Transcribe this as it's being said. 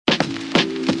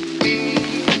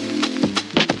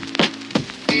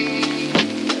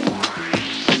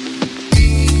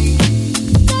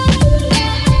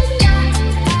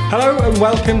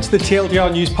welcome to the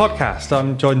TLDR News Podcast.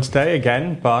 I'm joined today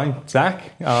again by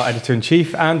Zach, our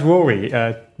editor-in-chief, and Rory,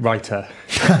 writer.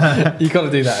 You've got to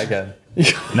do that again.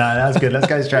 No, that's good. Let's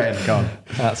go straight in. Go on.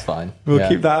 That's fine. We'll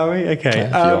keep that, are we?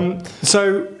 Okay.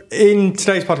 So in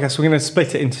today's podcast, we're going to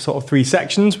split it into sort of three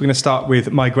sections. We're going to start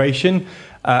with migration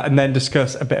and then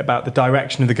discuss a bit about the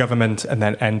direction of the government and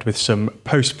then end with some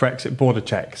post-Brexit border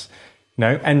checks. You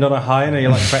know, end on a high. I know you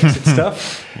like Brexit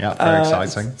stuff. Yeah, very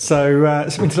exciting. So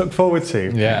something to look forward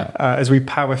to as we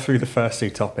power through the first two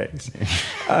topics.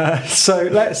 So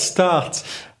let's start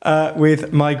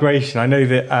with migration. I know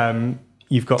that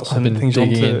you've got some things you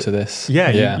want to... into this.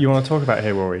 Yeah. You want to talk about it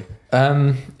here, Rory?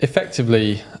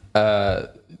 Effectively,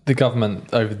 the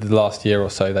government over the last year or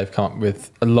so, they've come up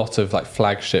with a lot of like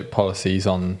flagship policies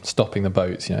on stopping the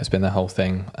boats. You know, it's been their whole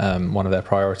thing, one of their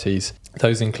priorities.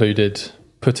 Those included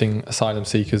putting asylum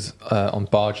seekers on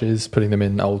barges, putting them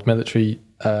in old military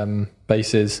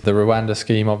bases. The Rwanda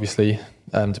scheme, obviously,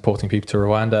 deporting people to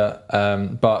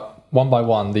Rwanda. But one by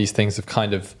one, these things have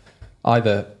kind of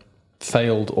either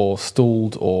failed or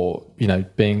stalled or, you know,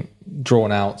 being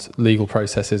drawn out, legal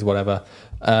processes, whatever.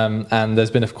 And there's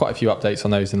been quite a few updates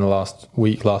on those in the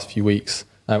last few weeks,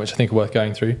 which I think are worth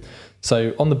going through.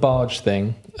 So on the barge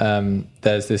thing,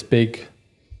 there's this big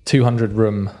 200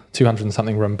 and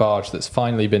something room barge that's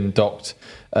finally been docked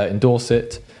in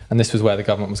Dorset, and this was where the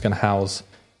government was going to house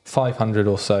 500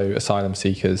 or so asylum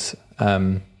seekers,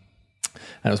 and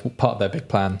it was part of their big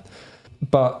plan.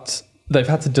 But they've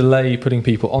had to delay putting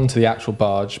people onto the actual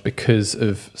barge because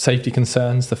of safety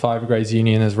concerns. The Fire Brigades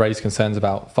Union has raised concerns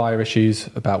about fire issues,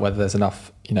 about whether there's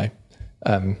enough,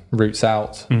 routes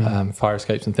out, fire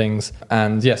escapes and things.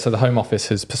 And so the Home Office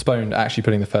has postponed actually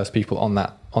putting the first people on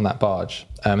that barge.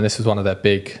 And this was one of their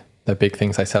big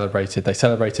things they celebrated. They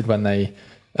celebrated when they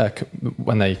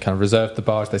kind of reserved the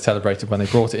barge. They celebrated when they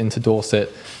brought it into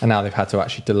Dorset, and now they've had to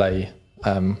actually delay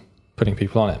putting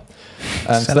people on it.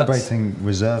 Celebrating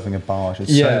reserving a barge.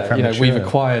 It's so premature. We've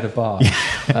acquired a barge.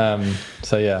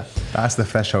 That's the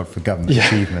threshold for government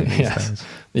achievement these days.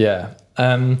 Yeah.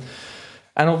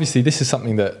 And obviously this is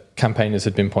something that campaigners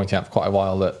had been pointing out for quite a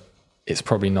while, that it's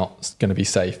probably not going to be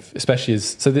safe, especially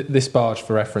this barge,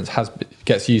 for reference,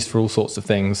 gets used for all sorts of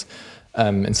things.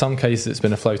 In some cases it's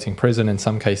been a floating prison, in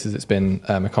some cases it's been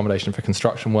accommodation for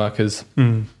construction workers,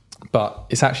 but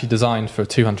it's actually designed for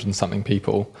 200 and something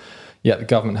people. Yet the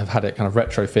government have had it kind of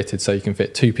retrofitted so you can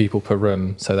fit 2 people per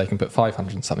room, so they can put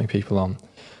 500 and something people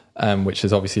on, which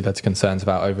has obviously led to concerns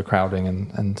about overcrowding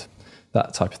and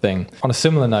that type of thing. On a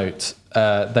similar note,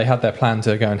 they had their plan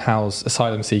to go and house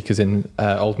asylum seekers in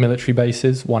old military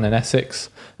bases, one in Essex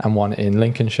and one in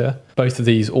Lincolnshire. Both of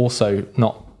these also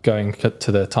not going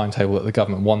to the timetable that the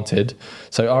government wanted.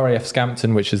 So RAF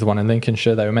Scampton, which is the one in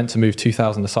Lincolnshire, they were meant to move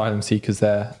 2,000 asylum seekers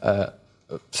there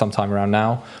sometime around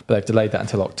now, but they've delayed that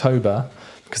until October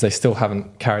because they still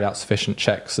haven't carried out sufficient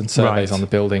checks and surveys on the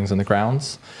buildings and the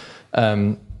grounds.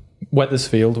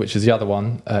 Wethersfield, which is the other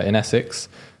one in Essex,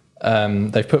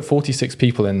 they've put 46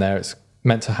 people in there. It's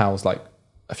meant to house like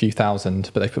a few thousand,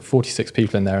 but they put 46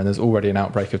 people in there, and there's already an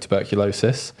outbreak of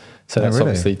tuberculosis. So that's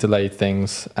obviously delayed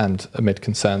things, and amid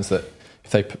concerns that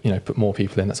if they put more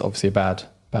people in, that's obviously a bad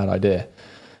idea.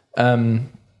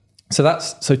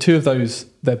 So 2 of those,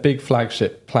 their big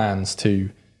flagship plans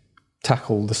to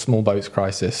tackle the small boats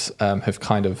crisis have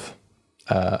kind of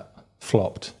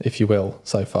flopped, if you will,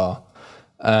 so far.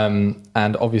 And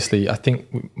obviously, I think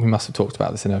we must have talked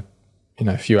about this in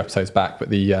a few episodes back, but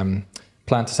the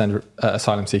plan to send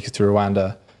asylum seekers to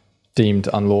Rwanda deemed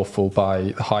unlawful by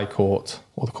the High Court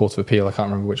or the Court of Appeal, I can't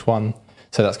remember which one.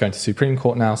 So that's going to Supreme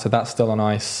Court now, so that's still on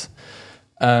ice.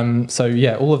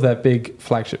 All of their big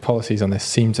flagship policies on this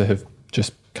seem to have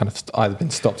just kind of either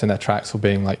been stopped in their tracks or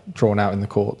being like drawn out in the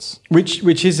courts.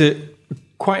 Which is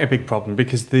quite a big problem,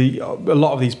 because a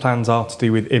lot of these plans are to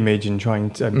do with image and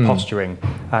posturing,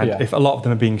 and if a lot of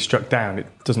them are being struck down, it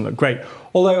doesn't look great.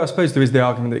 Although I suppose there is the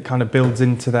argument that it kind of builds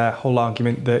into their whole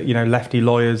argument that lefty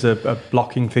lawyers are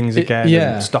blocking things again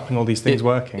and stopping all these things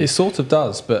working. It sort of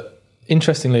does, but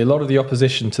interestingly, a lot of the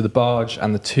opposition to the barge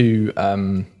and the 2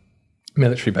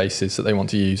 military bases that they want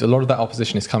to use, a lot of that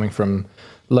opposition is coming from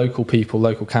local people,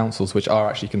 local councils, which are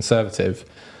actually conservative.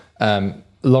 A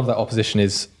lot of that opposition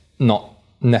is not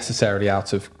necessarily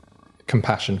out of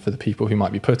compassion for the people who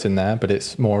might be put in there, but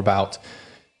it's more about,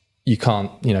 you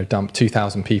can't dump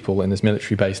 2,000 people in this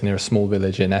military base near a small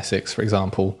village in Essex, for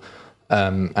example,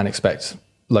 and expect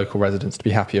local residents to be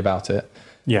happy about it.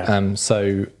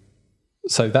 So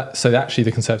actually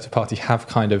the Conservative Party have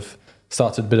kind of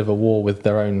started a bit of a war with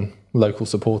their own local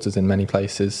supporters in many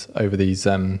places over these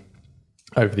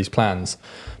plans.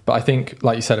 But I think,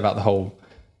 like you said about the whole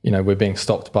we're being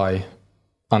stopped by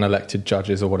unelected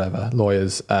judges or whatever,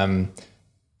 lawyers.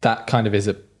 That kind of is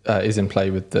in play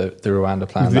with the Rwanda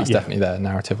plan. That's definitely their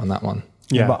narrative on that one.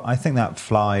 Yeah, but I think that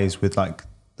flies with like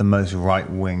the most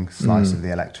right-wing slice of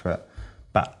the electorate.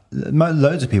 But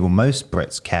loads of people, most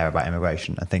Brits care about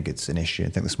immigration. I think it's an issue. I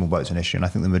think the small boat's an issue. And I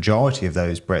think the majority of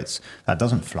those Brits, that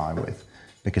doesn't fly with.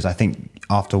 Because I think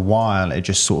after a while, it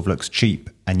just sort of looks cheap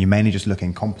and you mainly just look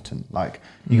incompetent. Like,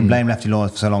 you can blame lefty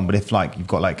lawyers for so long, but if like you've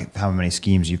got like how many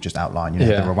schemes you've just outlined, the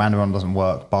Rwanda one doesn't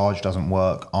work, barge doesn't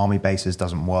work, army bases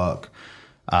doesn't work.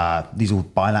 These all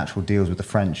bilateral deals with the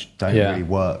French don't really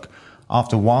work.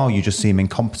 After a while, you just seem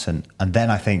incompetent. And then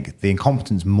I think the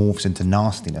incompetence morphs into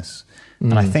nastiness.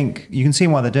 And I think you can see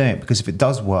why they're doing it, because if it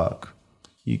does work,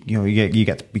 you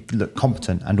get to look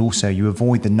competent, and also you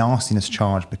avoid the nastiness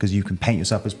charge because you can paint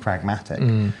yourself as pragmatic.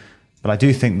 But I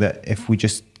do think that if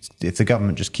the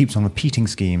government just keeps on repeating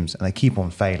schemes and they keep on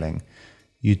failing,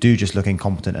 you do just look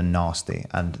incompetent and nasty.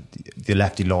 And the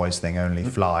lefty lawyers thing only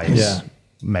flies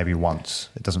maybe once.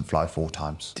 It doesn't fly 4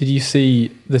 times. Did you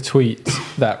see the tweet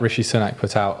that Rishi Sunak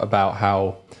put out about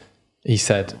how he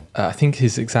said, I think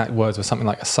his exact words were something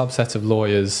like, a subset of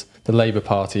lawyers, the Labour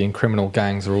Party and criminal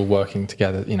gangs are all working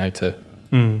together, to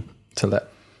let,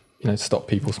 stop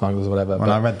people smugglers or whatever. When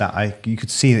I read that, you could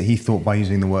see that he thought by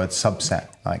using the word subset,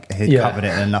 like he'd covered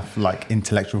it in enough like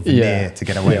intellectual veneer to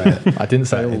get away with it. I didn't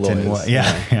say all lawyers.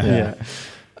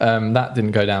 That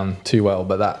didn't go down too well,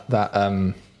 but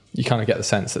that you kind of get the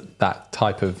sense that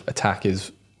type of attack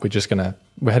is,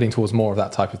 we're heading towards more of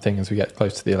that type of thing as we get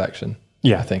close to the election.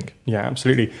 Yeah, I think. Yeah,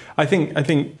 absolutely. I think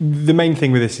the main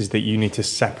thing with this is that you need to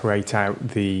separate out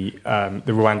the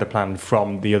Rwanda plan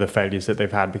from the other failures that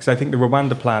they've had, because I think the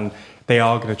Rwanda plan, they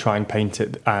are going to try and paint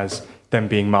it as them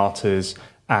being martyrs,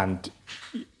 and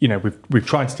we've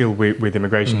tried to deal with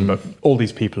immigration, but all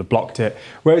these people have blocked it.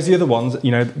 Whereas the other ones,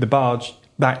 the barge,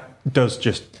 that does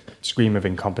just scream of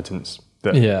incompetence.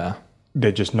 That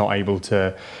they're just not able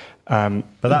to. But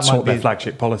that sort their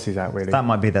flagship policies out, really. That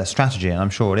might be their strategy, and I'm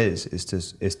sure it is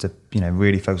to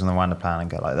really focus on the Rwanda plan and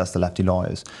go like, that's the lefty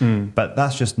lawyers. But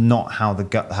that's just not how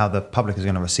the public is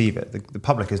going to receive it. The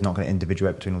public is not going to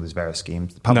individuate between all these various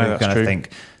schemes. The public is going to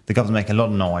think the government's making a lot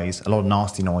of noise, a lot of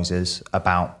nasty noises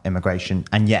about immigration,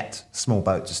 and yet small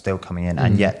boats are still coming in,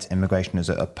 and yet immigration is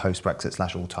at a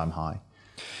post-Brexit / all-time high.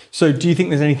 So do you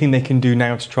think there's anything they can do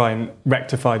now to try and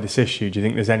rectify this issue? Do you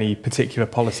think there's any particular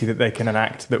policy that they can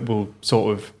enact that will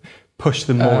sort of push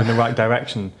them more in the right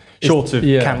direction, short of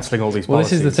cancelling all these policies? Well,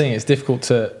 this is the thing. It's difficult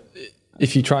to,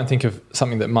 if you try and think of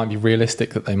something that might be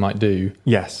realistic that they might do.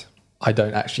 Yes. I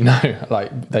don't actually know.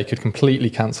 Like, they could completely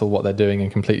cancel what they're doing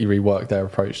and completely rework their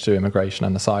approach to immigration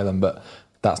and asylum, but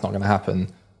that's not going to happen.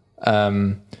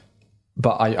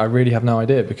 But I really have no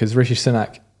idea, because Rishi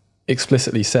Sunak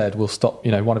explicitly said we'll stop,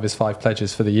 one of his 5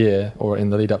 pledges for the year or in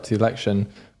the lead up to the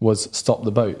election was stop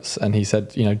the boats. And he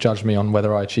said, judge me on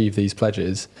whether I achieve these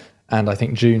pledges. And I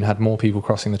think June had more people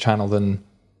crossing the channel than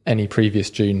any previous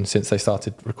June since they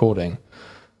started recording.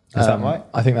 Is that right?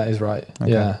 I think that is right.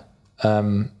 Okay.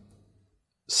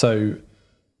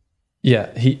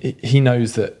 Yeah. He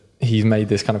knows that he's made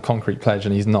this kind of concrete pledge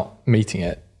and he's not meeting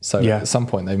it. So at some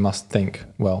point they must think,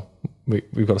 well,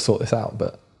 we've got to sort this out,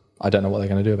 but I don't know what they're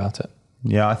going to do about it.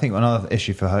 Yeah, I think another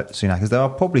issue for Sunak is there are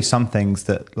probably some things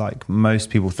that like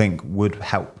most people think would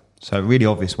help. So a really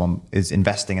obvious one is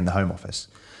investing in the Home Office,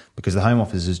 because the Home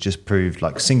Office has just proved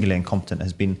like singularly incompetent,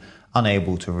 has been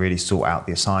unable to really sort out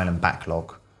the asylum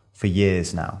backlog for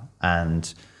years now.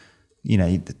 And,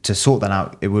 to sort that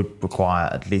out, it would require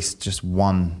at least just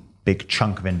one big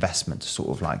chunk of investment to sort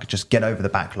of like just get over the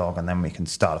backlog, and then we can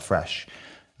start afresh.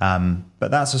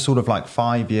 But that's a sort of like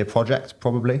 5-year project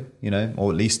probably,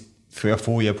 or at least 3 or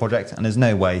 4 year project. And there's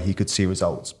no way he could see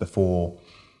results before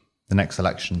the next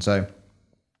election. So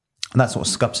that sort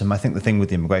of scups him. I think the thing with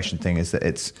the immigration thing is that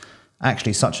it's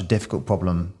actually such a difficult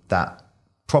problem that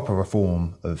proper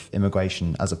reform of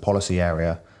immigration as a policy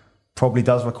area probably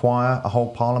does require a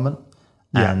whole parliament.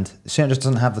 Yeah. And Sunak just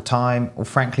doesn't have the time or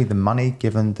frankly the money,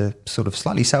 given the sort of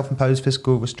slightly self-imposed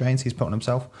fiscal restraints he's put on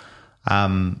himself.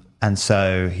 And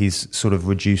so he's sort of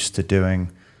reduced to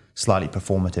doing slightly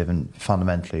performative and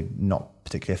fundamentally not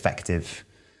particularly effective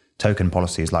token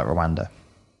policies like Rwanda.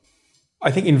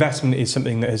 I think investment is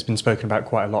something that has been spoken about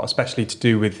quite a lot, especially to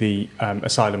do with the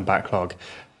asylum backlog.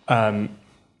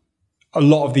 A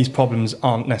lot of these problems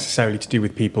aren't necessarily to do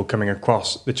with people coming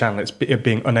across the channel. It's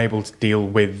being unable to deal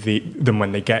with them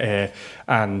when they get here,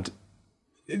 and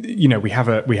we have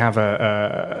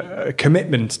a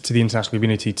commitment to the international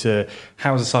community to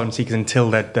house asylum seekers until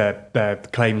their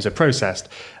claims are processed,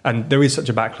 and there is such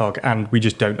a backlog, and we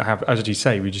just don't have, as you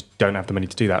say, we just don't have the money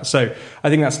to do that. So I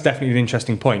think that's definitely an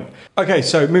interesting point. Okay,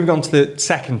 so moving on to the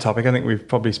second topic, I think we've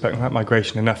probably spoken about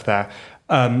migration enough there.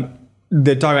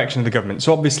 The direction of the government.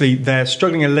 So obviously they're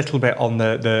struggling a little bit on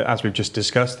the as we've just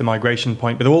discussed, the migration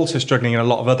point, but they're also struggling in a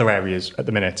lot of other areas at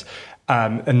the minute.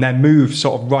 And their move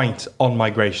sort of right on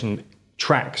migration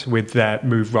tracks with their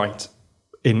move right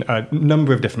in a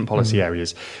number of different policy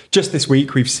areas. Just this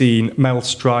week, we've seen Mel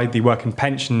Stride, the Work and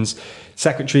Pensions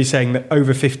Secretary, saying that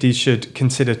over 50s should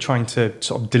consider trying to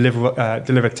sort of deliver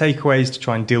takeaways to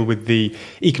try and deal with the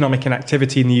economic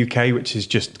inactivity in the UK, which is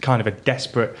just kind of a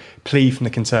desperate plea from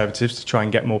the Conservatives to try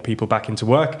and get more people back into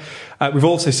work. We've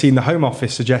also seen the Home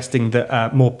Office suggesting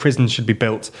that more prisons should be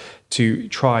built to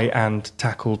try and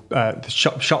tackle the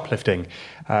shoplifting,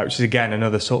 which is again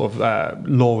another sort of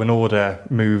law and order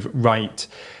move right.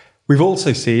 We've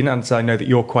also seen, and I know that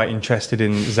you're quite interested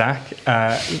in, Zach,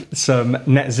 some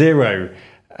net zero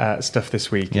stuff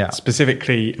this week. Yeah.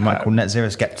 Specifically, You might call net zero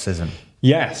skepticism.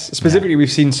 Yes. Specifically,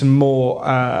 we've seen some more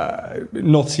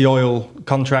North Sea oil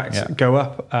contracts go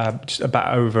up, just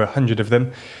about over 100 of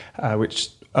them,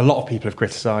 which a lot of people have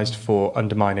criticised for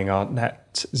undermining our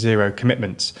net zero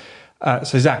commitments.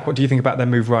 So, Zach, what do you think about their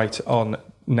move right on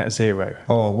net zero?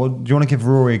 Oh, well, do you want to give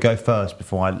Rory a go first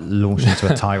before I launch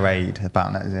into a tirade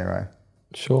about net zero?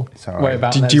 Sure. Sorry. Wait,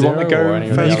 about Do net you zero want to go or any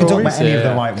of first? the You can talk other about ones? any of the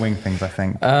Yeah. right-wing things, I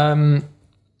think.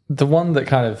 The one that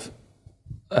kind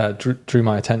of drew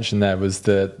my attention there was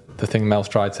the thing Mel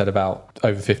Stride said about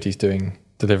over 50s doing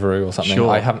Deliveroo or something. Sure.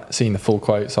 I haven't seen the full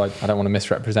quote, so I don't want to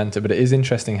misrepresent it, but it is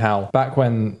interesting how back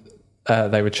when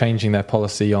they were changing their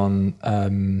policy on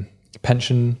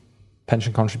pension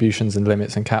contributions and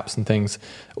limits and caps and things,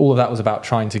 all of that was about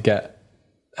trying to get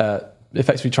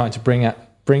effectively trying to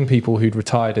bring people who'd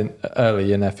retired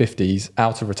early in their 50s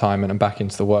out of retirement and back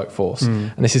into the workforce.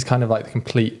 And this is kind of like the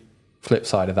complete flip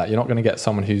side of that. You're not going to get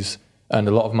someone who's earned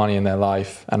a lot of money in their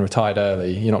life and retired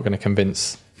early. You're not going to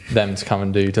convince them to come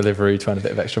and do Deliveroo to earn a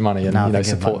bit of extra money and Now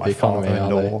support the economy. Are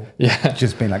they? Yeah,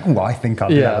 just being like, oh, I think I'll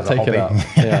do that as a take hobby. it up.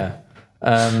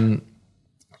 Yeah.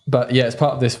 But yeah, it's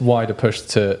part of this wider push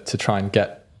to try and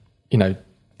get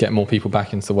more people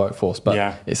back into the workforce.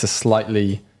 But it's a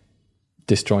slightly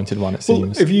disjointed one, it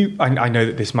seems. Well, I know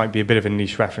that this might be a bit of a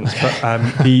niche reference, but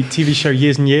the TV show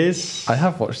Years and Years. I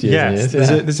have watched Years and Years.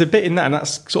 There's a bit in that, and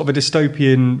that's sort of a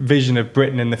dystopian vision of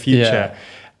Britain in the future. Yeah.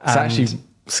 It's actually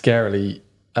scarily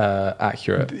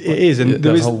accurate. It is, and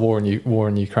there was a whole war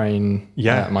in Ukraine.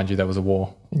 Yeah, mind you, there was a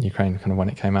war in Ukraine kind of when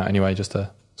it came out anyway, just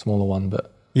a smaller one,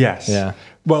 but. Yes. Yeah.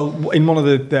 Well, in one of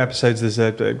the episodes, there's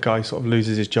a guy sort of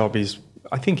loses his job.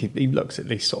 I think he looks at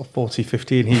least sort of 40,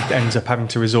 50, and he ends up having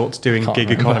to resort to doing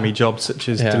gig economy jobs such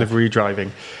as delivery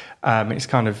driving. It's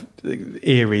kind of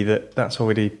eerie that's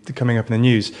already coming up in the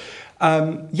news.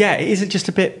 It is just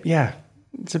a bit,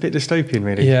 it's a bit dystopian,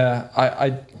 really. Yeah,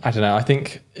 I don't know. I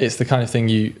think it's the kind of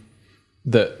thing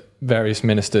that various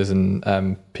ministers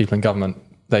and people in government,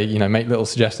 they make little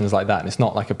suggestions like that, and it's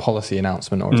not like a policy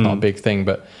announcement or it's not a big thing,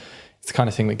 but it's the kind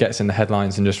of thing that gets in the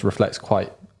headlines and just reflects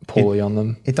quite poorly on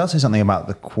them. It does say something about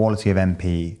the quality of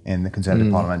MP in the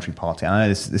Conservative Parliamentary Party. I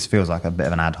know this feels like a bit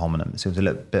of an ad hominem. It feels a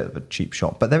little bit of a cheap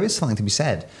shot, but there is something to be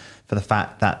said for the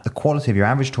fact that the quality of your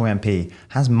average Tory MP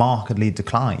has markedly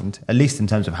declined, at least in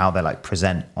terms of how they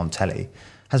present on telly,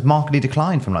 has markedly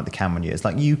declined from the Cameron years.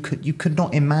 You could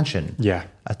not imagine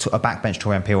a backbench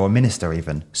Tory MP or a minister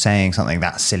even saying something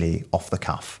that silly off the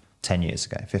cuff 10 years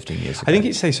ago, 15 years ago. I think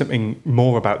it says something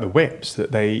more about the whips,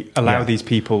 that they allow these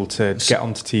people to get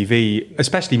onto TV,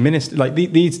 especially ministers.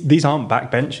 These aren't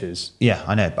backbenchers. Yeah,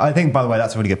 I know. I think, by the way,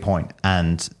 that's a really good point.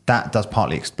 And that does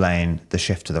partly explain the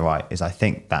shift to the right, is I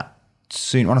think that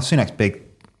one of Sunak's big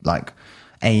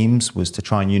aims was to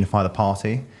try and unify the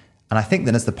party. And I think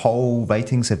that as the poll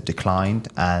ratings have declined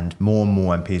and more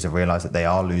MPs have realised that they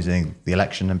are losing the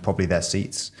election and probably their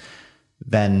seats,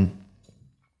 then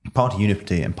party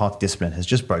unity and party discipline has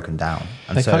just broken down.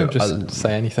 And they can't just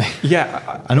say anything.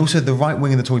 Yeah. And also the right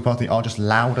wing of the Tory party are just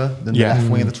louder than the left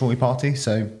wing of the Tory party.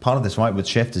 So part of this rightward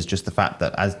shift is just the fact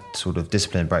that as sort of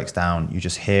discipline breaks down, you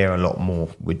just hear a lot more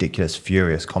ridiculous,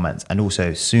 furious comments. And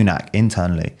also Sunak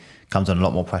internally comes under a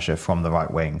lot more pressure from the right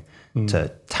wing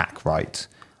to tack right.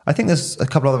 I think there's a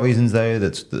couple other reasons, though,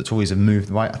 that the Tories have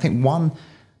moved right. I think one,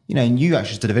 and you actually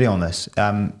just did a video on this,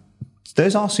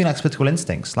 those are Sunak's political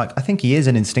instincts. I think he is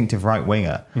an instinctive right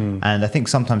winger, and I think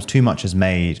sometimes too much is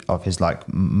made of his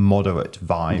moderate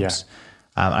vibes.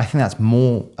 Yeah. I think that's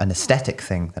more an aesthetic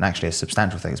thing than actually a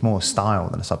substantial thing. It's more a style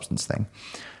than a substance thing.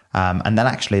 And then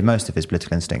actually most of his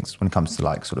political instincts when it comes to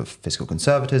like sort of fiscal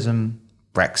conservatism,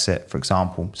 Brexit, for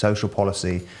example, social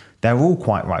policy, they're all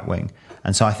quite right-wing.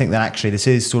 And so I think that actually this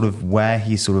is sort of where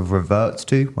he sort of reverts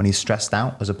to when he's stressed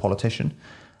out as a politician.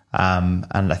 And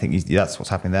I think that's what's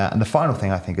happening there. And the final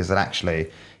thing I think is that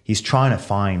actually he's trying to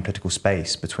find political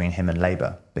space between him and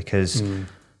Labour, because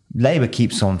Labour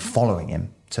keeps on following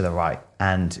him to the right.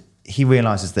 And he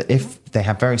realises that if they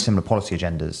have very similar policy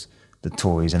agendas, the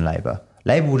Tories and Labour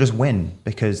will just win,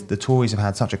 because the Tories have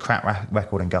had such a crap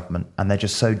record in government and they're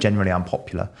just so generally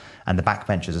unpopular and the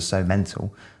backbenchers are so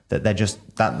mental that they're just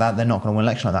that they're not going to win an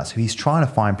election like that. So he's trying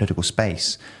to find political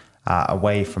space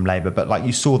away from Labour. But like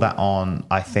you saw that on,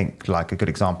 I think like a good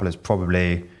example is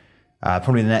probably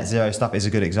the net zero stuff is a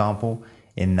good example,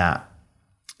 in that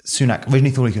Sunak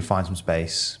originally thought he could find some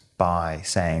space by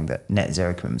saying that net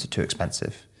zero commitments are too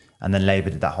expensive. And then Labour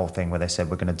did that whole thing where they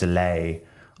said we're going to delay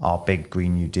our big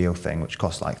Green New Deal thing, which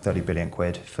cost like 30 billion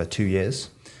quid for 2 years.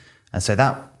 And so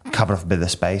that covered off a bit of the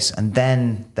space. And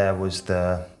then there was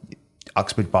the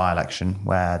Uxbridge by-election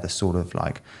where the sort of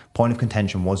like point of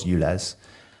contention was ULEZ.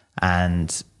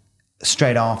 And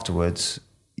straight afterwards,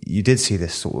 you did see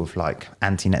this sort of like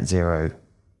anti-net zero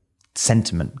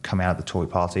sentiment coming out of the Tory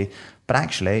party. But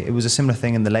actually, it was a similar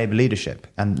thing in the Labour leadership.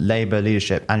 And Labour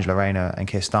leadership, Angela Rayner and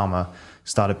Keir Starmer,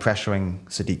 started pressuring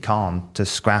Sadiq Khan to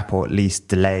scrap or at least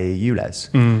delay ULEZ.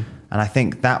 And I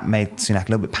think that made Sunak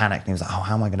a little bit panicked. And he was like, oh,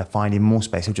 how am I going to find even more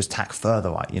space? He'll just tack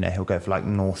further right. He'll go for like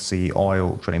North Sea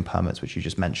oil drilling permits, which you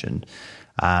just mentioned.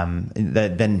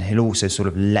 Then he'll also sort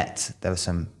of there was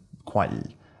some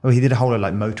he did a whole lot of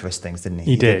like motorist things, didn't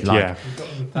he? He did, yeah.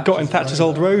 He got in Thatcher's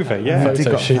old Rover,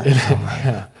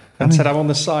 yeah. And said, I'm on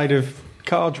the side of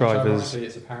car drivers.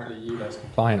 It's apparently ULEZ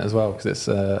compliant as well, because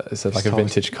it's like a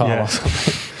vintage car or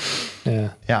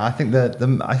something. Yeah. I think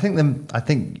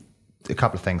a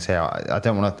couple of things here. I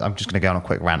don't want to. I'm just going to go on a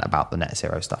quick rant about the net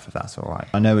zero stuff, if that's all right.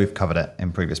 I know we've covered it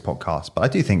in previous podcasts, but I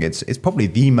do think it's probably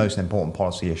the most important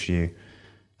policy issue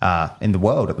in the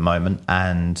world at the moment,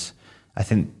 and I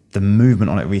think the movement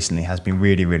on it recently has been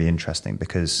really, really interesting,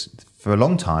 because for a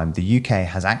long time, the UK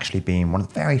has actually been one of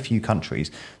the very few countries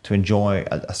to enjoy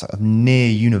a sort of near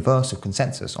universal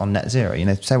consensus on net zero.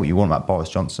 Say what you want about Boris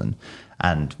Johnson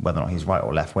and whether or not he's right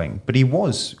or left wing, but he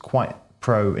was quite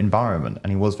pro-environment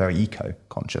and he was very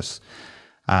eco-conscious.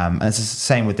 And it's the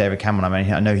same with David Cameron. I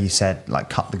mean, I know he said, like,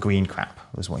 cut the green crap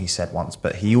was what he said once,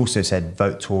 but he also said,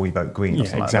 vote Tory, vote green. Yeah,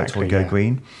 exactly, vote Tory, go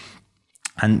green.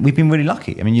 And we've been really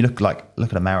lucky. I mean, you look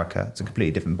at America, it's a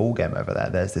completely different ballgame over there.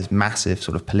 There's this massive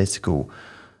sort of political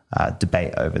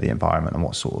debate over the environment and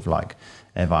what sort of like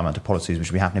environmental policies which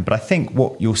should be happening. But I think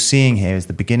what you're seeing here is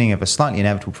the beginning of a slightly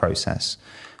inevitable process,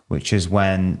 which is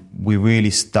when we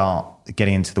really start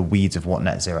getting into the weeds of what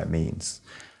net zero means.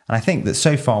 And I think that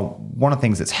so far, one of the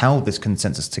things that's held this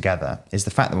consensus together is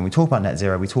the fact that when we talk about net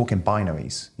zero, we talk in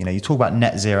binaries. You talk about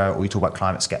net zero or you talk about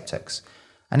climate skeptics.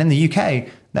 And in the UK,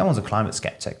 no one's a climate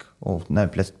skeptic, or no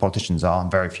politicians are, and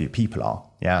very few people are.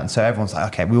 Yeah, and so everyone's like,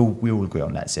 okay, we all agree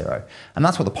on net zero. And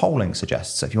that's what the polling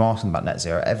suggests. So if you ask them about net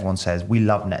zero, everyone says, we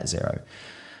love net zero.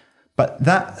 But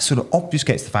that sort of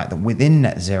obfuscates the fact that within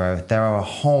net zero, there are a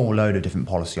whole load of different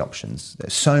policy options.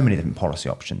 There's so many different policy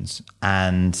options.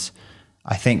 And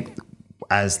I think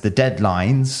as the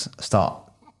deadlines start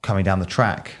coming down the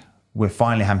track, we're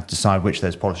finally having to decide which of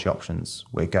those policy options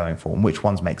we're going for and which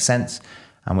ones make sense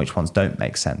and which ones don't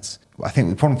make sense. I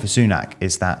think the problem for Sunak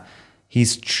is that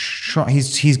he's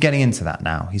getting into that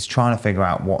now. He's trying to figure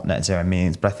out what net zero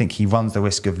means, but I think he runs the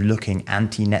risk of looking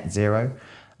anti-net zero,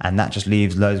 and that just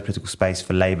leaves loads of political space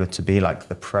for Labour to be like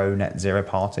the pro-net zero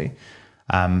party.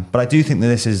 But I do think that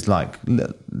this is like,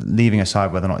 leaving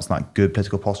aside whether or not it's like good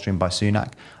political posturing by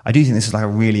Sunak, I do think this is like a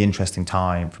really interesting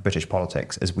time for British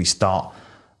politics as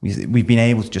we've been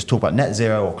able to just talk about net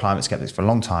zero or climate skeptics for a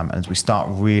long time. And as we start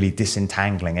really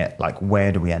disentangling it, like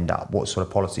where do we end up? What sort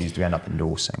of policies do we end up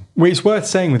endorsing? Well, it's worth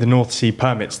saying with the North Sea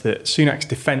permits that Sunak's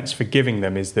defence for giving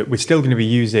them is that we're still going to be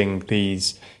using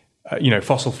these,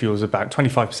 fossil fuels. About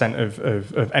 25%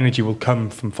 of energy will come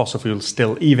from fossil fuels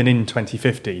still, even in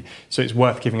 2050. So it's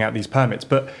worth giving out these permits.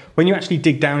 But when you actually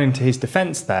dig down into his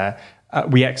defence there,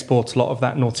 we export a lot of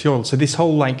that North Sea oil. So this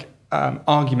whole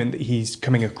argument that he's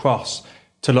coming across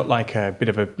to look like a bit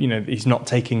of he's not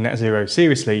taking net zero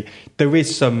seriously. There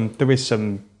is some.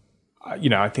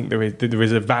 I think there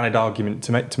is a valid argument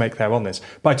to make there on this.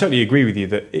 But I totally agree with you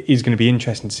that it is going to be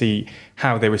interesting to see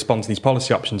how they respond to these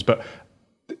policy options. But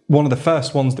one of the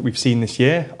first ones that we've seen this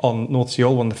year on North Sea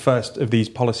oil, one of the first of these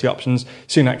policy options,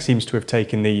 Sunak seems to have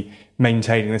taken the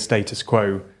maintaining the status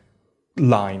quo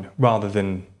line rather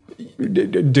than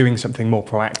doing something more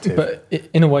proactive. But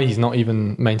in a way, he's not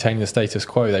even maintaining the status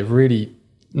quo. They've really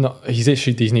not. He's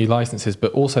issued these new licenses,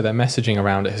 but also their messaging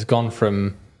around it has gone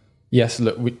from, yes,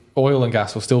 look, oil and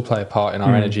gas will still play a part in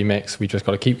our energy mix. We just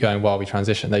got to keep going while we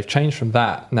transition. They've changed from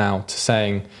that now to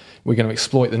saying we're going to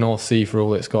exploit the North Sea for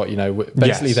all it's got.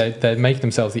 Basically, they're making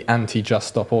themselves the anti-Just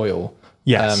Stop Oil.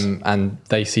 Yes. And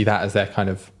they see that as their kind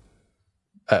of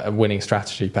a winning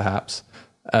strategy, perhaps.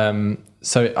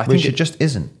 So I think it just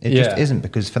isn't. It just isn't,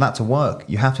 because for that to work,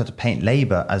 you have to paint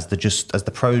Labour as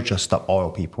the pro Just Stop Oil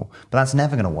people. But that's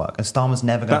never going to work, and Starmer's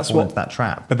never going to fall into that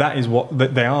trap. But that is what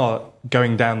they are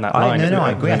going down that line. I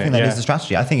agree. I think that is the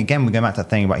strategy. I think again we go back to that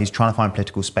thing about he's trying to find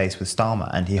political space with Starmer,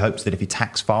 and he hopes that if he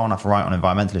tacks far enough right on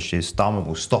environmental issues, Starmer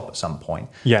will stop at some point.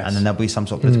 Yes. And then there'll be some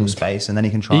sort of political space, and then he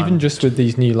can try. Even just with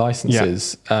these new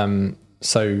licenses.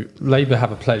 So Labour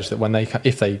have a pledge that when they come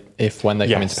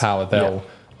into power,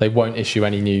 they won't issue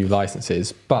any new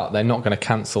licenses, but they're not going to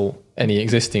cancel any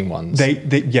existing ones.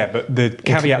 But the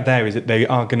caveat there is that they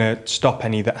are going to stop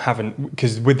any that haven't,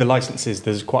 because with the licenses,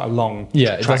 there's quite a long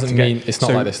track. It doesn't mean it's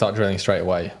not like they start drilling straight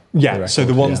away. Yeah, so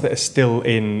the ones that are still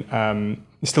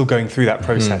still going through that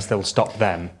process, they'll stop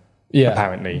them. Yeah,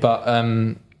 apparently. But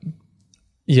I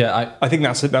think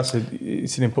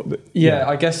it's an important.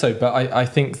 I guess so. But I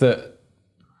think that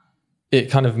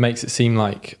it kind of makes it seem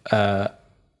like.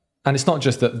 And it's not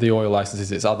just that the oil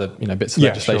licenses; it's other bits of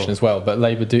legislation as well. But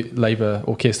Labour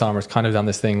or Keir Starmer has kind of done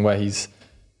this thing where he's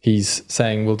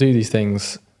saying we'll do these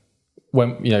things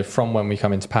from when we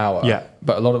come into power. Yeah.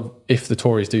 But if the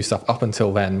Tories do stuff up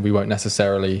until then, we won't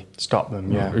necessarily stop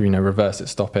them. Yeah. Reverse it,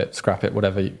 stop it, scrap it,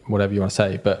 whatever you want to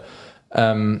say. But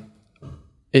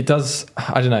it does.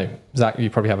 I don't know, Zach. You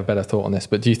probably have a better thought on this.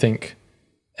 But do you think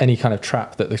any kind of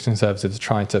trap that the Conservatives are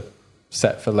trying to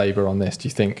set for Labour on this? Do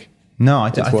you think? No,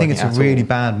 I think it's a really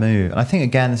bad move. And I think,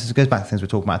 again, this goes back to things we're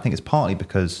talking about. I think it's partly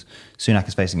because Sunak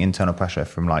is facing internal pressure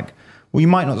from you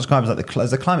might not describe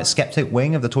as the climate skeptic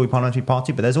wing of the Tory parliamentary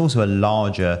party, but there's also a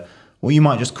larger, what you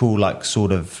might just call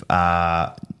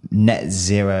net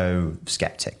zero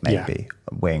skeptic, maybe,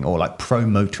 wing, or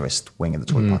pro-motorist wing of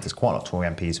the Tory party. There's quite a lot of Tory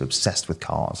MPs who are obsessed with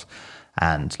cars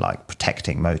and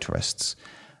protecting motorists.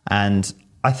 And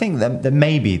I think that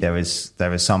maybe there is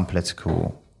some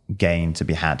political gain to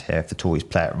be had here if the Tories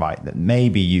play it right, that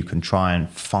maybe you can try and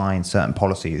find certain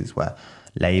policies where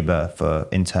Labour, for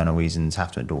internal reasons,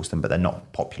 have to endorse them, but they're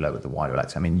not popular with the wider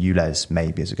electorate. I mean, ULEZ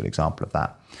maybe is a good example of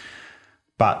that.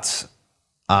 But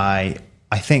I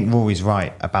think Rory's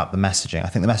right about the messaging. I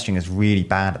think the messaging is really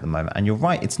bad at the moment. And you're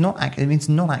right, it's not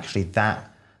actually that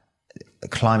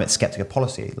climate skeptic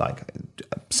policy,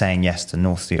 saying yes to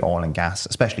North Sea oil and gas,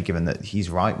 especially given that he's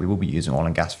right, we will be using oil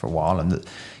and gas for a while, and that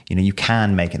you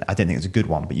can make I don't think it's a good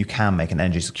one, but you can make an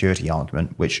energy security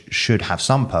argument which should have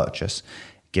some purchase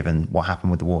given what happened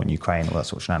with the war in Ukraine, all that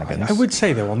sort of shenanigans. I would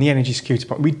say though, on the energy security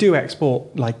part, we do export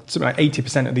something like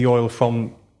 80% of the oil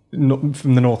from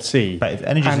the North Sea. But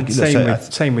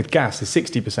same with gas is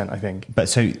 60%, I think. But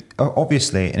so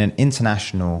obviously in an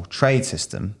international trade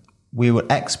system, we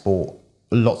would export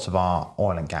lots of our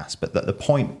oil and gas, but the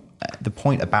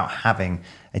point about having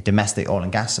a domestic oil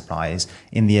and gas supply is,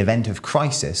 in the event of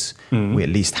crisis, we at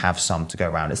least have some to go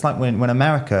around. It's like when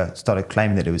America started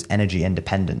claiming that it was energy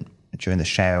independent during the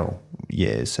shale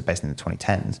years, so basically in the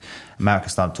 2010s, America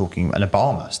started talking, and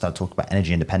Obama started talking about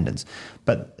energy independence.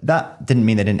 But that didn't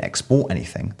mean they didn't export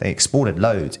anything. They exported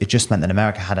loads. It just meant that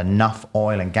America had enough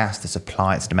oil and gas to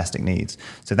supply its domestic needs.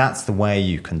 So that's the way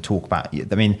you can talk about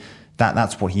it. I mean,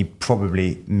 that's what he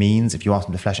probably means if you ask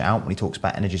him to flesh it out when he talks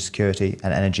about energy security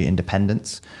and energy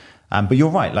independence. But you're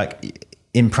right,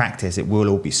 in practice, it will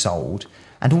all be sold.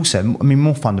 And also, I mean,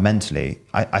 more fundamentally,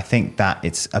 I think that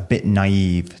it's a bit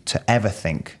naive to ever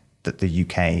think that the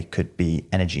UK could be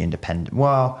energy independent.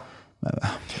 Well,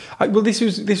 this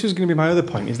was going to be my other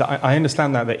point, is that I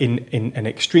understand that in an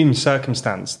extreme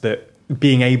circumstance that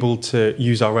being able to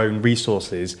use our own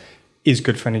resources is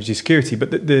good for energy security.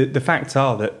 But the facts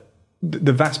are that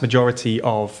the vast majority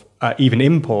of even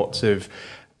imports of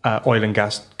oil and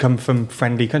gas come from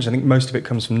friendly countries. I think most of it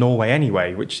comes from Norway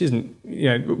anyway, which isn't,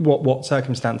 what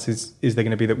circumstances is there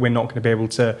going to be that we're not going to be able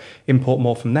to import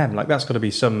more from them? That's got to be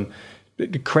some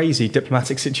crazy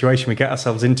diplomatic situation we get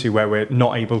ourselves into where we're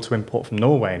not able to import from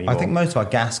Norway anymore. I think most of our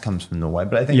gas comes from Norway,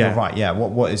 but I think you're right. Yeah,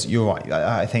 you're right.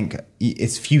 I think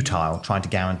it's futile trying to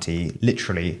guarantee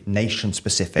literally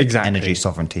nation-specific energy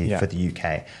sovereignty for the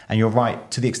UK. And you're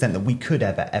right, to the extent that we could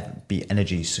ever be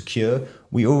energy secure,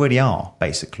 we already are,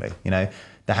 basically. There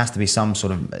has to be some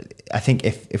sort of, I think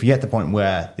if you get to the point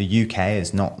where the UK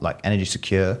is not energy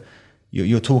secure,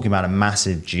 you're talking about a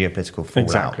massive geopolitical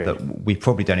fallout that we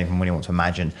probably don't even really want to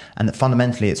imagine, and that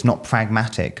fundamentally it's not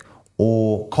pragmatic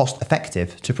or cost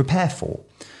effective to prepare for.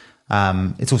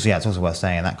 It's also worth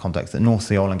saying in that context that North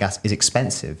Sea oil and gas is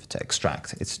expensive to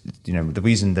extract. It's the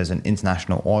reason there's an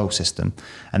international oil system,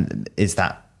 and is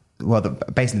that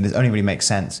basically this only really makes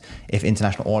sense if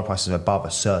international oil prices are above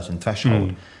a certain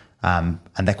threshold. And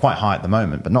they're quite high at the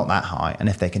moment, but not that high. And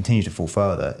if they continue to fall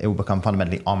further, it will become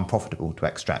fundamentally unprofitable to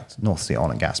extract North Sea oil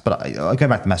and gas. But I go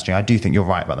back to messaging. I do think you're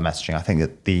right about the messaging. I think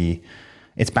that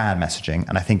it's bad messaging,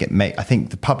 and I think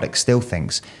the public still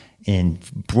thinks in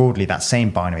broadly that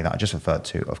same binary that I just referred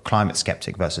to of climate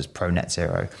skeptic versus pro net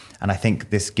zero. And I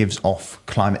think this gives off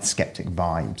climate skeptic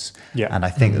vibes. Yeah. And I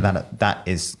think that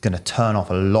is going to turn off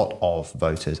a lot of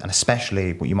voters, and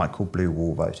especially what you might call blue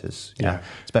wall voters.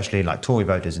 Especially like Tory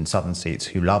voters in southern seats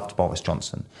who loved Boris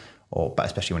Johnson, but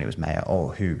especially when he was mayor,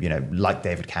 or who liked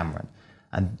David Cameron.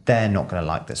 And they're not going to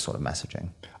like this sort of messaging.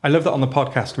 I love that on the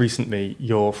podcast recently,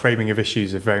 your framing of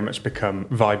issues have very much become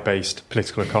vibe-based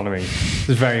political economy.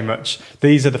 There's very much,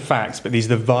 these are the facts, but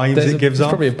these are the vibes it gives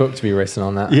off. There's probably a book to be written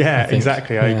on that. Yeah,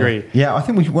 exactly. I agree. Yeah, I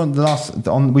think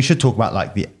we should talk about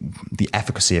like the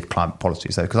efficacy of climate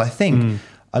policies, though, because I think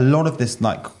a lot of this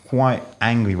like quite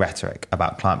angry rhetoric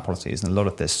about climate policies, and a lot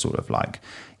of this sort of like,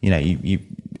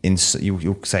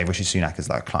 you'll say Rishi Sunak is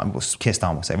like climate. Keir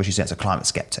Starmer will say Rishi Sunak's a climate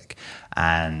skeptic,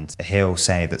 and he'll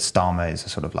say that Starmer is a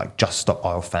sort of like just stop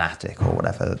oil fanatic, or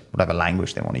whatever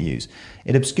language they want to use.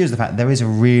 It obscures the fact that there is a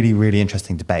really, really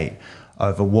interesting debate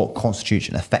over what constitutes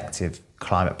an effective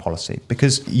climate policy.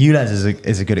 Because ULEZ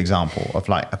is a good example of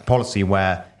like a policy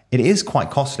where it is quite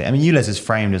costly. I mean, ULEZ is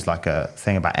framed as like a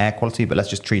thing about air quality, but let's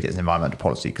just treat it as an environmental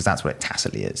policy because that's what it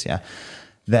tacitly is. Yeah.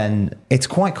 Then it's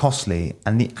quite costly,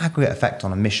 and the aggregate effect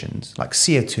on emissions, like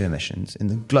CO2 emissions in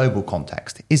the global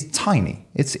context, is tiny.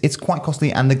 It's quite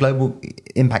costly, and the global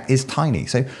impact is tiny.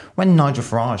 So when Nigel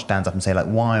Farage stands up and say, like,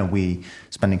 why are we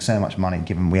spending so much money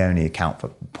given we only account for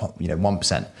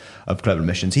 1% of global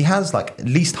emissions, he has like at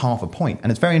least half a point.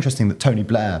 And it's very interesting that Tony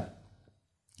Blair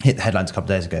hit the headlines a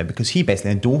couple of days ago because he basically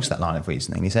endorsed that line of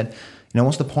reasoning. He said,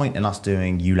 what's the point in us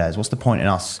doing ULEZ? What's the point in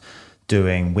us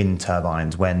doing wind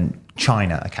turbines when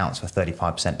China accounts for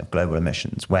 35% of global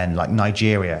emissions, when like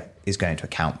Nigeria is going to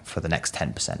account for the next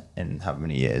 10% in however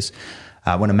many years,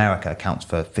 when America accounts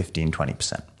for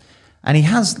 15-20%. And he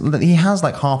has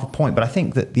like half a point, but I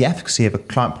think that the efficacy of a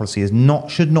climate policy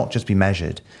should not just be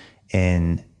measured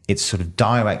in its sort of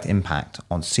direct impact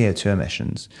on CO2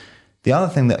 emissions. The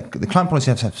other thing that the climate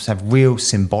policy has to have real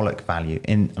symbolic value,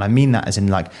 and I mean that as in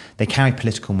like they carry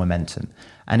political momentum.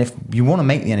 And if you want to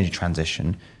make the energy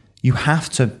transition, you have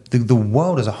to, the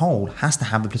world as a whole has to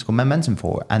have the political momentum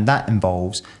for it. And that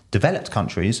involves developed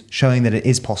countries showing that it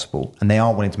is possible and they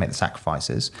are willing to make the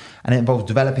sacrifices. And it involves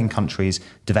developing countries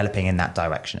developing in that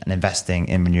direction and investing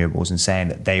in renewables and saying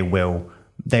that they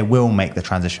will make the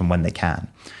transition when they can.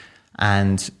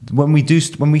 And when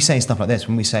we say stuff like this,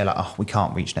 when we say like, oh, we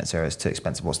can't reach net zero, it's too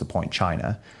expensive, what's the point,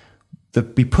 China?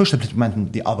 We push the political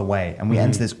momentum the other way, and we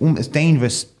enter this almost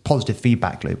dangerous positive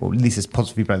feedback loop, or at least as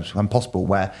positive feedback as possible,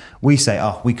 where we say,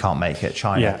 oh, we can't make it,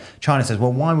 China. Yeah. China says,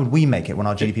 well, why would we make it when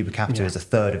our GDP per capita is a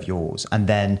third of yours? And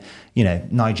then,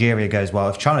 Nigeria goes, well,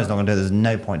 if China's not going to do it, there's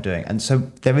no point doing it. And so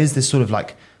there is this sort of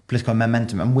like political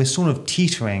momentum, and we're sort of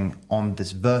teetering on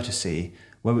this vertice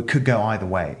where it could go either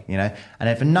way, And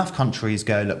if enough countries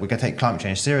go, look, we're going to take climate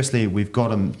change seriously, we've got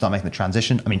to start making the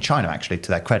transition. I mean, China actually, to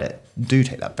their credit, do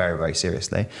take that very, very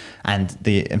seriously. And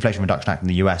the Inflation Reduction Act in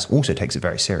the US also takes it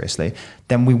very seriously.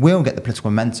 Then we will get the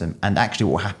political momentum. And actually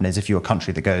what will happen is if you're a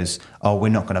country that goes, oh, we're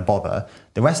not going to bother,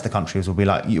 the rest of the countries will be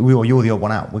like, you're the odd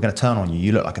one out. We're going to turn on you.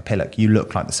 You look like a pillock. You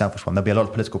look like the selfish one. There'll be a lot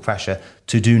of political pressure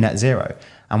to do net zero.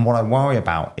 And what I worry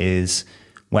about is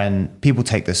when people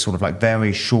take this sort of like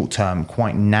very short-term,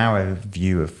 quite narrow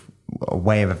view of a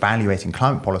way of evaluating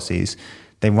climate policies,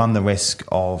 they run the risk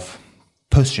of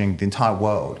pushing the entire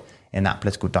world in that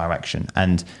political direction.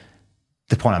 And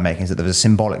the point I'm making is that there's a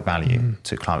symbolic value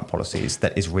to climate policies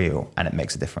that is real and it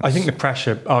makes a difference. I think the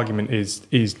pressure argument is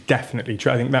definitely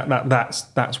true. I think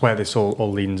that's where this all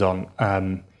leans on.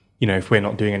 If we're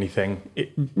not doing anything,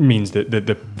 it means that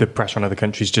the pressure on other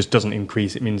countries just doesn't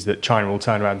increase. It means that China will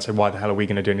turn around and say, why the hell are we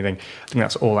going to do anything? I think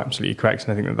that's all absolutely correct.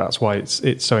 And I think that's why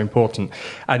it's so important.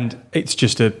 And it's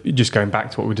just going back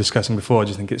to what we were discussing before, I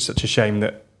just think it's such a shame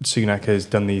that Sunak has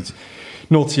done these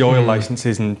North Sea oil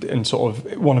licenses and sort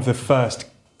of one of the first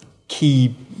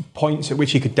key points at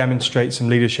which he could demonstrate some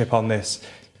leadership on this,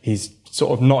 he's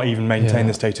sort of not even maintained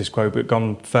the status quo, but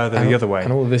gone further the other way.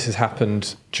 And all of this has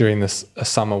happened during a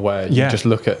summer where you just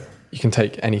look at you can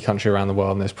take any country around the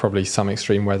world and there's probably some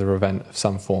extreme weather event of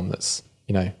some form that's,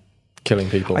 killing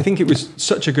people. I think it was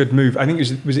such a good move. I think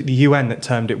was it the UN that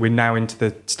termed it, we're now into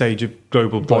the stage of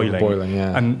global boiling.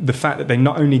 Yeah. And the fact that they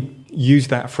not only use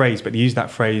that phrase, but they use that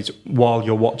phrase while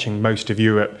you're watching most of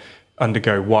Europe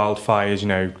undergo wildfires,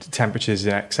 temperatures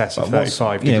in excess of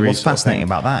 35 degrees. What's fascinating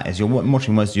about that is you're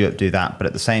watching most of Europe do that, but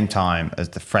at the same time as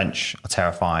the French are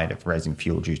terrified of raising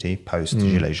fuel duty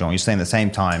post-Gilets jaunes, you're saying at the same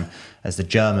time as the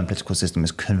German political system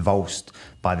is convulsed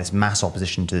by this mass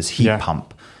opposition to this heat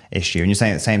pump issue. And you're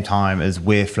saying at the same time as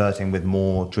we're flirting with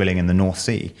more drilling in the North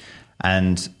Sea.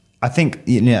 And I think,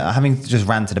 having just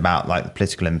ranted about like the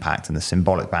political impact and the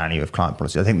symbolic value of climate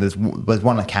policy, I think there's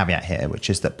one caveat here, which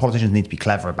is that politicians need to be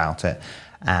clever about it.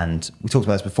 And we talked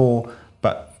about this before,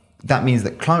 but that means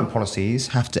that climate policies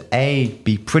have to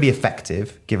be pretty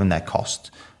effective given their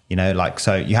cost.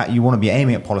 So you want to be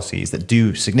aiming at policies that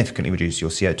do significantly reduce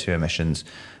your CO2 emissions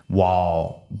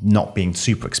while not being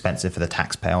super expensive for the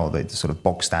taxpayer or the sort of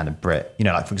bog standard Brit.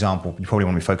 For example, you probably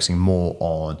want to be focusing more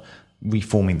on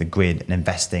reforming the grid and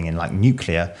investing in like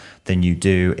nuclear than you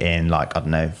do in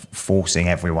forcing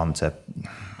everyone to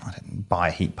buy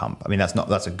a heat pump. I mean,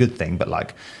 that's a good thing,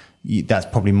 but that's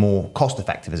probably more cost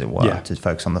effective, as it were, to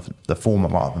focus on the former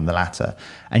rather than the latter.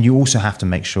 And you also have to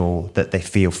make sure that they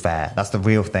feel fair. That's the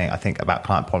real thing I think about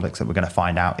climate politics that we're going to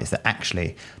find out, is that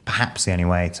actually perhaps the only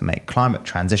way to make climate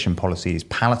transition policies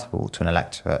palatable to an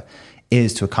electorate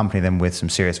is to accompany them with some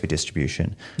serious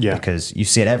redistribution. Yeah. Because you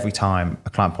see it every time a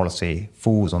climate policy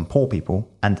falls on poor people,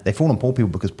 and they fall on poor people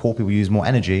because poor people use more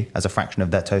energy as a fraction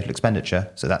of their total expenditure,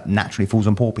 so that naturally falls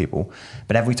on poor people.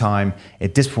 But every time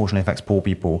it disproportionately affects poor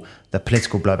people, the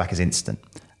political blowback is instant.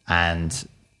 And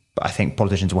I think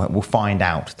politicians will find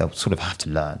out, they'll sort of have to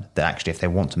learn that actually if they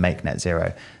want to make net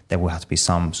zero, there will have to be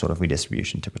some sort of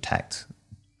redistribution to protect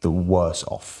the worse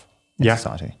off in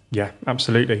society. Yeah,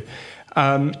 absolutely.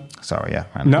 Sorry, yeah.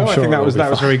 No, I think that was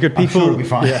very good. People, it'll be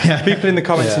fine. People in the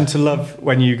comments seem to love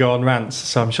when you go on rants,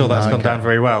 so I'm sure that's gone down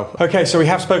very well. Okay, so we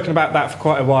have spoken about that for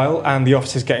quite a while, and the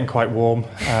office is getting quite warm.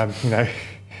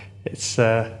 It's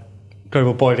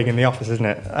global boiling in the office, isn't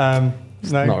it?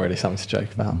 It's not really something to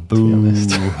joke about, to be honest.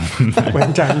 That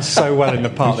went down so well in the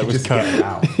part that was cut.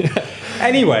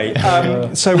 Anyway,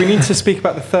 so we need to speak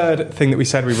about the third thing that we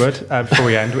said we would before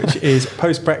we end, which is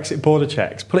post-Brexit border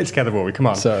checks. Pull it together, Rory, come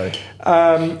on. Sorry.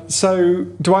 So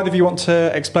do either of you want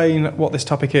to explain what this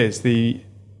topic is?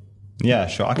 Yeah,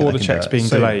 sure. I border checks being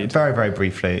delayed. Very, very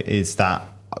briefly, is that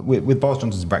with Boris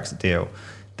Johnson's Brexit deal,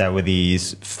 there were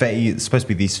supposed to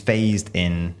be these phased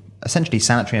in, essentially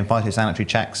sanitary and phytosanitary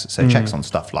checks. So checks on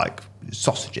stuff like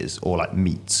sausages or like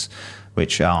meats,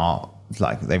 which are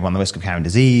they run the risk of carrying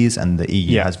disease, and the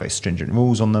EU has very stringent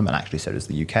rules on them, and actually so does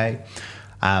the UK.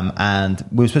 And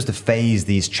we were supposed to phase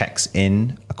these checks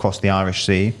in across the Irish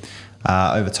Sea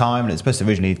over time, and it's supposed to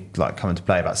originally come into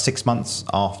play about 6 months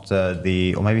after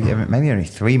or maybe only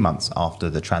 3 months after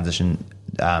the transition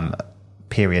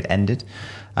period ended.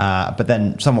 But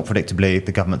then, somewhat predictably,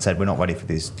 the government said we're not ready for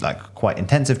these quite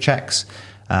intensive checks.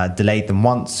 Delayed them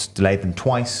once, delayed them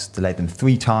twice, delayed them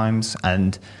 3 times,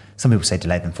 and some people say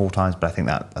delayed them 4 times, but I think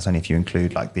that's only if you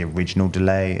include the original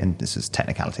delay, and this is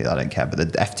technicality that I don't care. But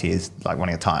the FT is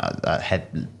running a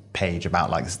head page about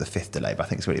this is the 5th delay, but I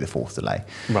think it's really the 4th delay.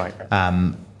 Right.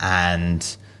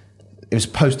 And it was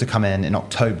supposed to come in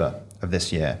October of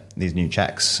this year, these new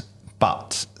checks,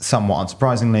 but somewhat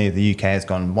unsurprisingly, the UK has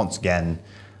gone once again.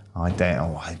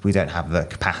 We don't have the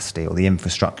capacity or the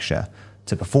infrastructure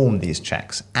to perform these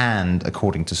checks. And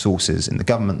according to sources in the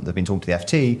government that have been talking to the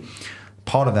FT,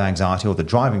 part of their anxiety, or the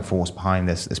driving force behind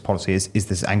this policy, is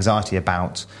this anxiety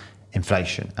about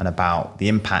inflation and about the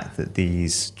impact that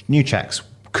these new checks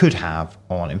could have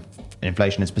on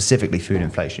inflation, and specifically food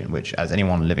inflation, which, as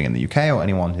anyone living in the UK or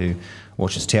anyone who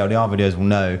watches TLDR videos will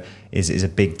know, is a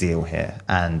big deal here.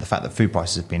 And the fact that food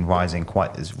prices have been rising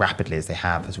quite as rapidly as they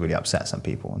have has really upset some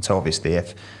people. And so obviously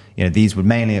if these would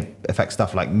mainly affect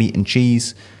stuff like meat and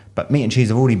cheese, but meat and cheese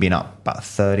have already been up about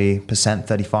 30%,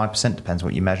 35%, depends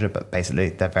what you measure, but basically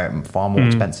they're far more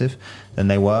expensive than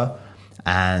they were.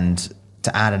 And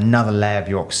to add another layer of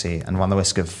bureaucracy and run the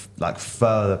risk of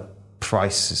further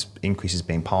price increases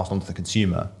being passed on to the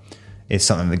consumer is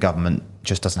something the government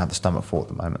just doesn't have the stomach for at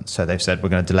the moment. So they've said we're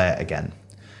going to delay it again.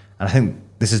 And I think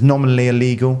this is nominally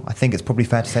illegal. I think it's probably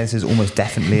fair to say this is almost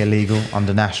definitely illegal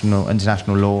under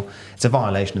international law. It's a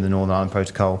violation of the Northern Ireland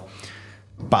Protocol.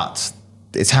 But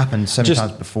it's happened so many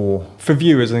times before. For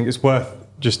viewers, I think it's worth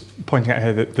just pointing out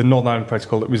here that the Northern Ireland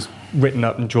Protocol that was written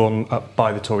up and drawn up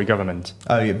by the Tory government.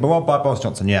 Oh, yeah, but by Boris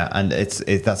Johnson, yeah. And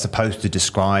that's supposed to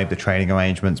describe the trading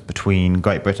arrangements between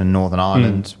Great Britain and Northern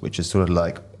Ireland, which is sort of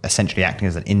essentially acting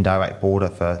as an indirect border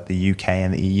for the UK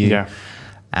and the EU. Yeah.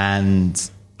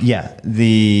 And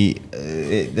the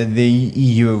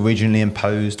EU originally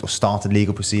imposed or started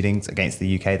legal proceedings against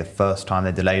the UK the first time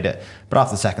they delayed it. But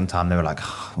after the second time, they were like,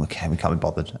 oh, okay, we can't be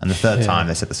bothered. And the third time,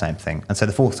 they said the same thing. And so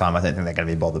the fourth time, I don't think they're going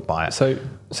to be bothered by it.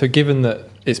 So given that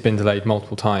it's been delayed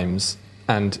multiple times,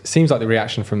 and it seems like the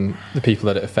reaction from the people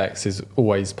that it affects is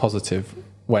always positive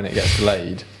when it gets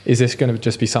delayed, is this going to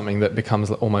just be something that becomes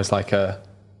almost like a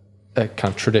kind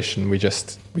of tradition? We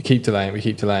keep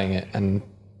delaying it, and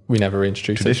we never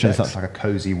reintroduce it. Tradition is not like a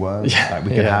cozy word. Yeah. Like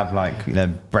we could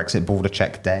have Brexit border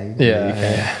check day.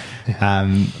 Yeah.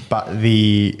 But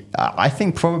I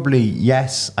think probably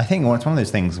yes. I think it's one of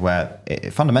those things where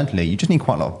fundamentally you just need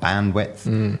quite a lot of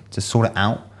bandwidth to sort it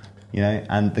out.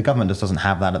 And the government just doesn't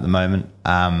have that at the moment.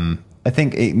 I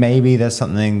think maybe there's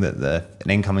something that an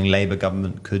incoming Labour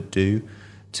government could do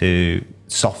to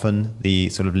soften the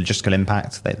sort of logistical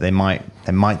impact. There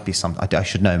might be some. I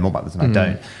should know more about this than I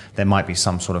don't. There might be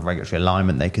some sort of regulatory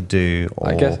alignment they could do,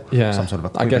 or some sort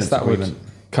of. I guess that would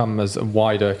come as a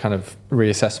wider kind of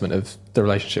reassessment of the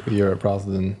relationship with Europe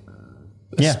rather than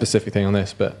a specific thing on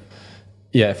this. But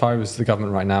if I was the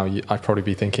government right now, I'd probably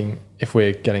be thinking, if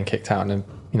we're getting kicked out in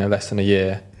less than a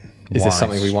year, is this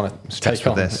something we want to take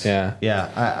on? This?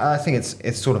 I think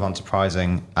it's sort of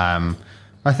unsurprising.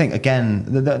 I think, again,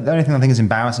 the only thing I think is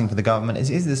embarrassing for the government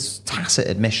is this tacit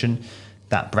admission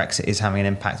that Brexit is having an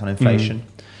impact on inflation,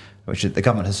 which the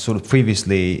government has sort of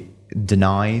previously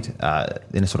denied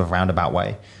in a sort of roundabout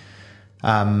way.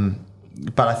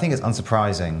 But I think it's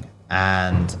unsurprising,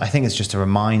 and I think it's just a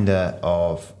reminder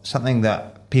of something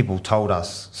that people told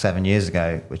us 7 years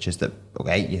ago, which is that, or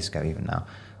 8 years ago even now,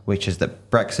 which is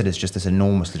that Brexit is just this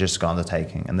enormous logistical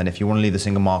undertaking, and then if you want to leave the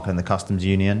single market and the customs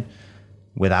union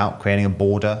without creating a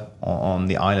border on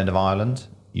the island of Ireland,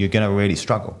 you're going to really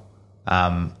struggle.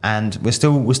 And we're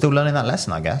still learning that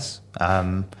lesson, I guess.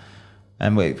 And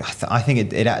I think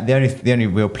the only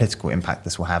real political impact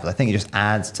this will have, I think it just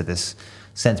adds to this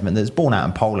sentiment that's borne out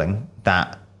in polling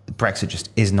that Brexit just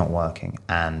is not working,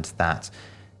 and that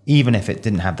even if it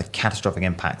didn't have the catastrophic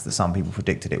impacts that some people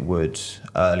predicted it would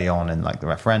early on in the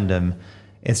referendum,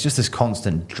 it's just this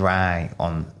constant drag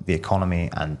on the economy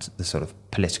and the sort of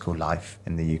political life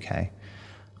in the UK.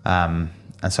 And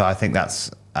so I think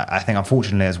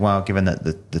unfortunately as well, given that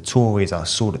the Tories are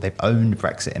they've owned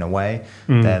Brexit in a way,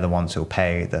 they're the ones who'll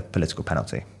pay the political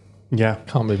penalty. Yeah.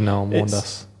 Can't believe no one warned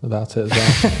us about it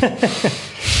as well.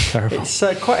 Terrible. It's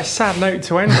quite a sad note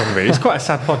to end on, really. It's quite a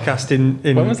sad podcast in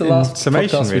when was the last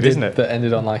summation, podcast really, isn't it? That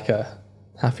ended on a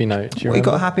happy note. We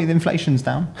got happy the inflation's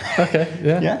down. Okay,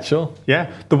 yeah, sure. Yeah,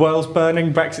 the world's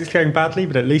burning, Brexit's going badly,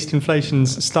 but at least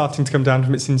inflation's starting to come down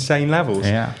from its insane levels.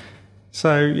 Yeah.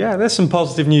 So, there's some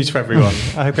positive news for everyone.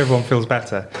 I hope everyone feels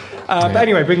better. But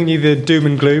anyway, bringing you the doom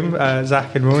and gloom,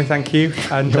 Zach and Rory, thank you.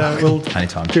 And we'll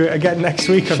Anytime. do it again next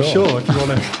week, I'm sure, if you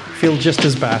want to feel just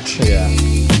as bad.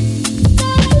 Yeah.